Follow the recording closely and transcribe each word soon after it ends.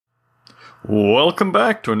Welcome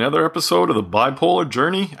back to another episode of the Bipolar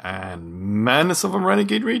Journey and Madness of a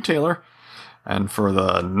Renegade Retailer. And for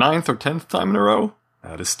the 9th or 10th time in a row,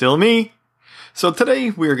 that is still me. So today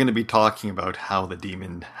we are going to be talking about how the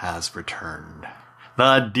demon has returned.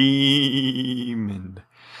 The demon.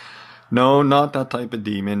 No, not that type of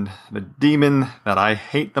demon. The demon that I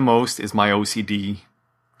hate the most is my OCD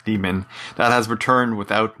demon that has returned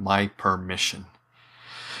without my permission.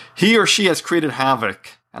 He or she has created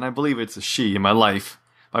havoc, and I believe it's a she in my life,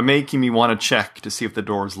 by making me want to check to see if the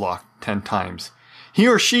door is locked 10 times. He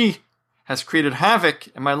or she has created havoc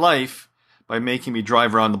in my life by making me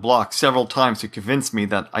drive around the block several times to convince me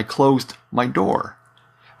that I closed my door.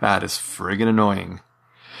 That is friggin' annoying.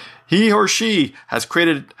 He or she has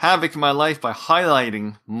created havoc in my life by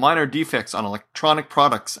highlighting minor defects on electronic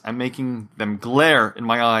products and making them glare in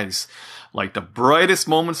my eyes like the brightest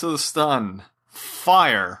moments of the sun.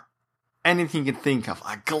 Fire. Anything you can think of.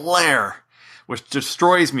 A glare. Which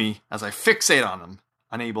destroys me as I fixate on them,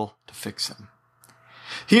 unable to fix them.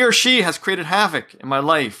 He or she has created havoc in my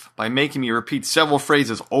life by making me repeat several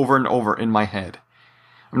phrases over and over in my head.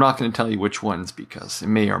 I'm not going to tell you which ones because it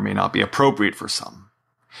may or may not be appropriate for some.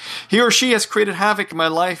 He or she has created havoc in my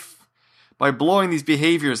life by blowing these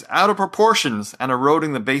behaviors out of proportions and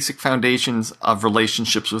eroding the basic foundations of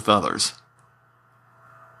relationships with others.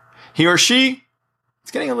 He or she,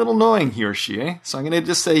 it's getting a little annoying, he or she, eh? So I'm going to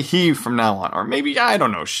just say he from now on. Or maybe, I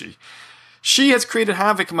don't know, she. She has created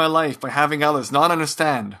havoc in my life by having others not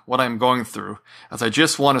understand what I'm going through, as I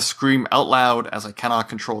just want to scream out loud as I cannot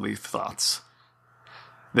control these thoughts.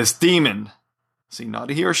 This demon, see, not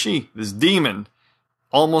a he or she, this demon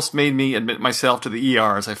almost made me admit myself to the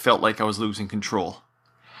ER as I felt like I was losing control.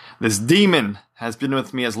 This demon has been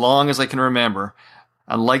with me as long as I can remember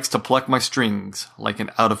and likes to pluck my strings like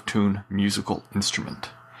an out-of-tune musical instrument.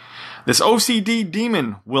 This OCD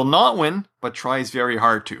demon will not win, but tries very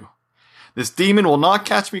hard to. This demon will not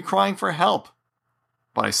catch me crying for help,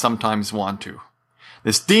 but I sometimes want to.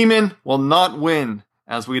 This demon will not win,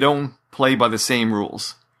 as we don't play by the same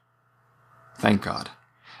rules. Thank God.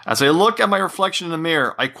 As I look at my reflection in the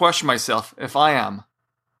mirror, I question myself if I am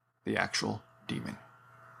the actual demon.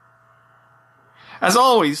 As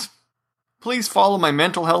always, please follow my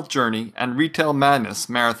mental health journey and retail madness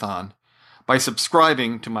marathon by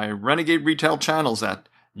subscribing to my Renegade Retail channels at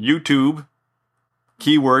YouTube,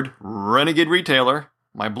 keyword Renegade Retailer,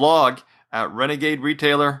 my blog at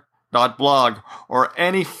renegaderetailer.blog, or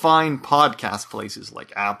any fine podcast places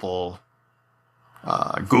like Apple,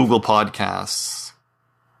 Google Podcasts.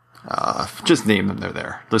 Just name them, they're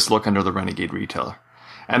there. Just look under the Renegade Retailer.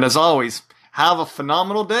 And as always, have a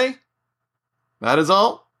phenomenal day. That is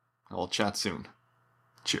all. I'll chat soon.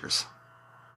 Cheers.